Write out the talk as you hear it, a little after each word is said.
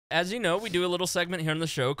as you know, we do a little segment here on the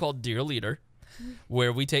show called Dear Leader,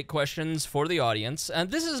 where we take questions for the audience.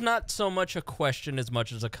 And this is not so much a question as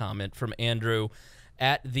much as a comment from Andrew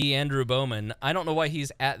at the Andrew Bowman. I don't know why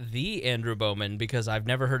he's at the Andrew Bowman, because I've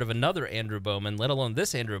never heard of another Andrew Bowman, let alone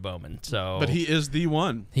this Andrew Bowman. So, but he is the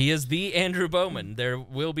one. He is the Andrew Bowman. There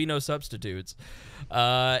will be no substitutes.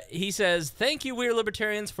 He says, "Thank you, We're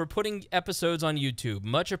Libertarians, for putting episodes on YouTube.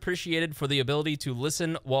 Much appreciated for the ability to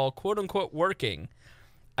listen while quote-unquote working."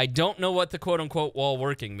 I don't know what the quote-unquote while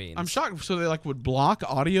working means. I'm shocked. So they like would block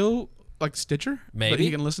audio like Stitcher? Maybe. But he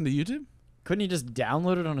can listen to YouTube? Couldn't he just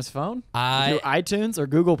download it on his phone? I- Through iTunes or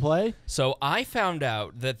Google Play? So I found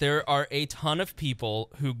out that there are a ton of people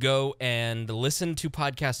who go and listen to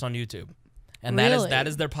podcasts on YouTube. And Really? that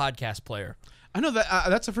is their podcast player. I know that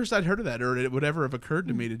that's the first I'd heard of that, or it would ever have occurred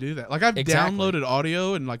to me to do that. Like I've Exactly. downloaded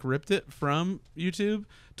audio and like ripped it from YouTube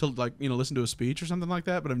to like listen to a speech or something like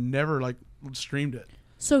that, but I've never like streamed it.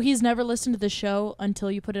 So he's never listened to the show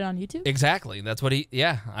until you put it on YouTube? Exactly. That's what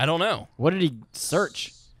I don't know. What did he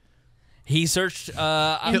search? He searched...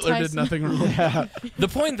 Hitler did nothing wrong. The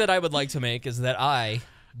point that I would like to make is that I,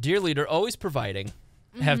 Dear Leader, always providing,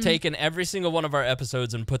 have taken every single one of our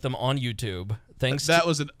episodes and put them on YouTube. Thanks That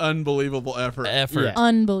was an unbelievable effort. Yeah.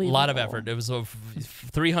 Unbelievable. A lot of effort. It was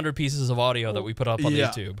 300 pieces of audio that we put up on Yeah.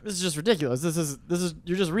 YouTube. This is just ridiculous. This is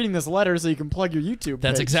you're just reading this letter so you can plug your YouTube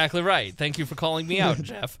That's page. exactly right. Thank you for calling me out,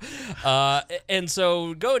 Jeff. And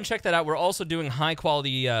so go and check that out. We're also doing high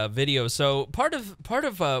quality video. So part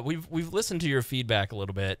of we've listened to your feedback a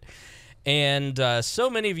little bit, and so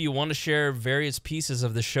many of you want to share various pieces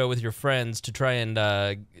of the show with your friends to try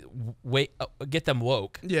and get them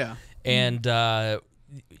woke. Yeah. And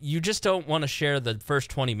you just don't want to share the first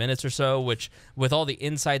 20 minutes or so, which with all the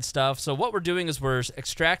inside stuff. So what we're doing is we're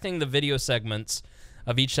extracting the video segments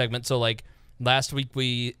of each segment. So like last week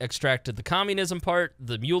we extracted the communism part,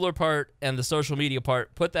 the Mueller part, and the social media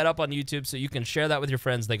part, put that up on YouTube so you can share that with your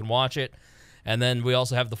friends. They can watch it. And then we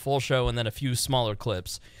also have the full show and then a few smaller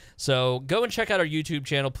clips. So go and check out our YouTube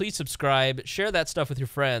channel. Please subscribe. Share that stuff with your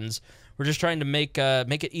friends. We're just trying to make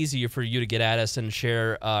it easier for you to get at us and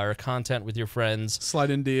share our content with your friends.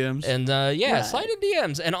 Slide in DMs. And yeah, slide in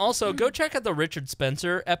DMs. And also go check out the Richard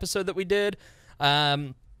Spencer episode that we did. I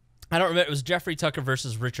don't remember. It was Jeffrey Tucker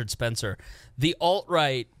versus Richard Spencer. The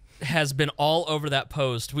alt-right has been all over that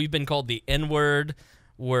post. We've been called the N-word.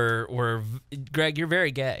 Greg, you're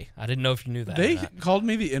very gay. I didn't know if you knew that. They called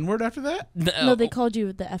me the N-word after that? No, they called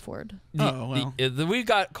you the F word. We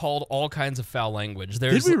got called all kinds of foul language.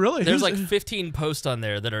 Did we really? There's like 15 posts on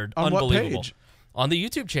there that are on unbelievable. What page? On the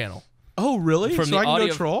YouTube channel. Oh, really? From so the I can audio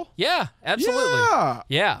go troll? Yeah, absolutely.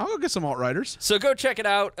 Yeah. I'll go get some alt-righters. So go check it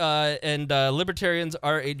out. And Libertarians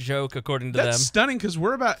are a joke, according to That's them. stunning because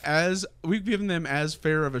we've given them as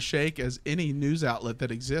fair of a shake as any news outlet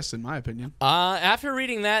that exists, in my opinion. After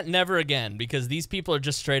reading that, never again, because these people are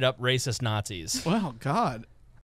just straight up racist Nazis. Well, God.